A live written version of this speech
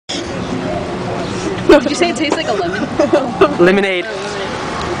Did you say it tastes like a lemon? Lemonade.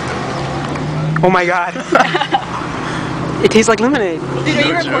 Oh my god. It tastes like lemonade. Dude, are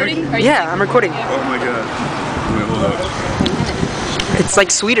you recording? Yeah, I'm recording. Oh my god. Wait, hold up. It's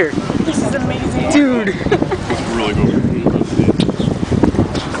like sweeter. This is amazing. Dude. It's really good.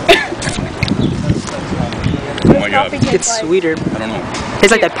 Oh my god. It's sweeter. I don't know.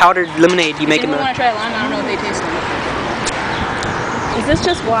 It's like that powdered lemonade you make in the... want to try lime? I don't know what they taste like. Is this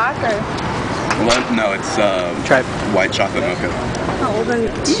just black or? What? No, it's Try. white chocolate mocha. Oh, well then.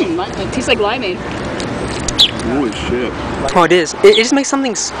 It tastes like limeade. Holy shit. Oh, it is. It just makes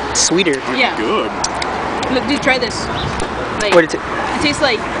something sweeter. It's Yeah. good. Look, dude, try this. Like, What is it? it tastes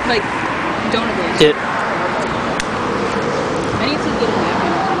like donut glaze. It. I need to get a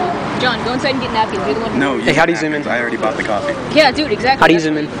napkin. John, go inside and get napkins. You're the one. No, Hey, how do you zoom in? I already bought the coffee. Yeah, dude, exactly. How do you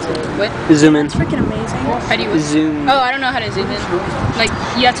zoom in? What? Zoom in. Freaking amazing. How do you Zoom. Oh, I don't know how to zoom in. Like,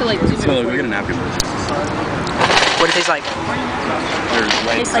 you have to like zoom So, in. go get a napkin. What it tastes like? There's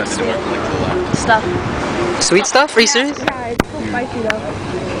right Tastes like beside the door, like to the left. Stuff. Sweet stuff? Are you serious? Yeah, it's so spicy though.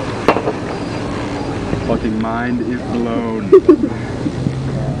 Fucking mind is blown.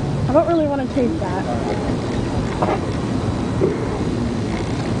 I don't really want to taste that.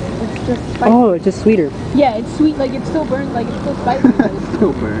 It's just spicy. Oh, it's just sweeter. Yeah, it's sweet. Like, it's still burnt. Like, it's still spicy. But it's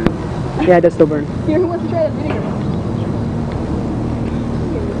Still burn. Yeah, it does still burn. Here, who wants to try that vinegar?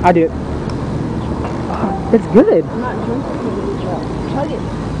 I do it. It's good. I'm not drinking it. Chug it.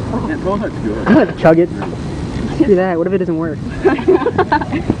 Yeah, well, that's good. I'm gonna chug it. Screw that. What if it doesn't work?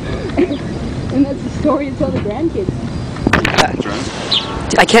 And that's the story to tell the grandkids. Try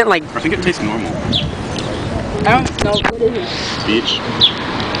it. I can't like... I think it tastes normal. I don't know. What is it? Beach.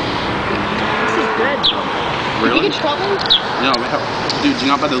 This is good. Really? You get strawberry? No, dude, do you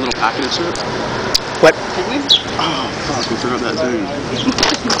not buy the little packet of syrup? What? Did we? Oh, fuck, we forgot that too.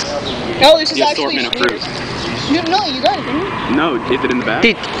 No, this is The actually assortment of sweet. fruit. No, you got it, didn't you? No, is it in the bag?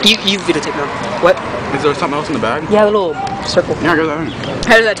 Dude, you videotape them. What? Is there something else in the bag? Yeah, a little circle. Yeah, go that in.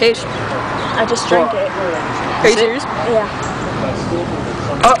 How does that taste? I just drank it. Are you serious? Yeah.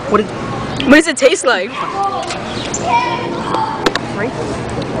 Oh, what What does it taste like?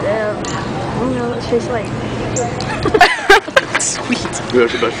 Damn. I don't know what it tastes like. Sweet. Dude,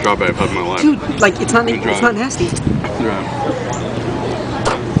 that's the best strawberry I've had in my life. Dude, like it's not nasty. Yeah.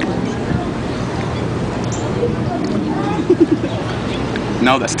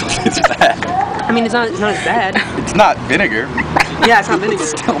 No, that still tastes bad. I mean, it's not as bad. It's not vinegar. Yeah, it's not vinegar.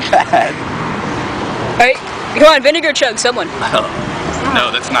 It's still bad. Alright, come on, vinegar chug, someone. No,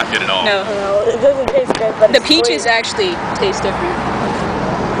 that's not good at all. No. No, it doesn't taste good, but The it's peaches sweet. actually taste different.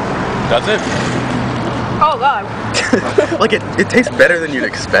 Does it? Oh god. Like, it tastes better than you'd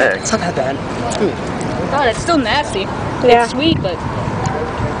expect. It's not that bad. God, it's still nasty. Yeah. It's sweet, but...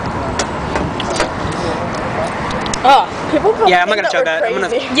 Oh. People probably Yeah, I'm not think gonna chug that. I'm we're gonna-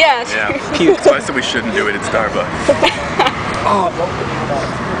 crazy. Yeah. Yeah. That's why I said we shouldn't do it at Starbucks. Oh,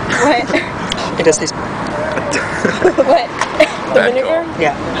 What? it does taste. What? The vinegar?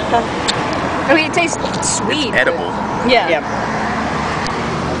 Yeah. I mean, it tastes sweet. It's edible. Yeah. Yeah.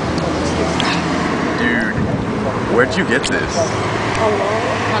 Dude, where'd you get this?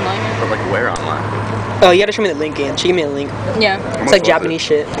 Online. Or like where online? Oh, you gotta show me the link again. She gave me a link. Yeah. It's like Japanese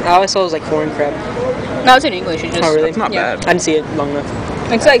shit. I always thought it was like foreign crap. No, it's in English. It's just, Oh, really? It's not Yeah. bad. I didn't see it long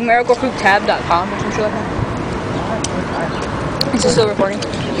enough. It's like miraclefruittab.com or some shit like that. Is it still recording?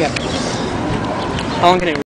 Yeah. How long can it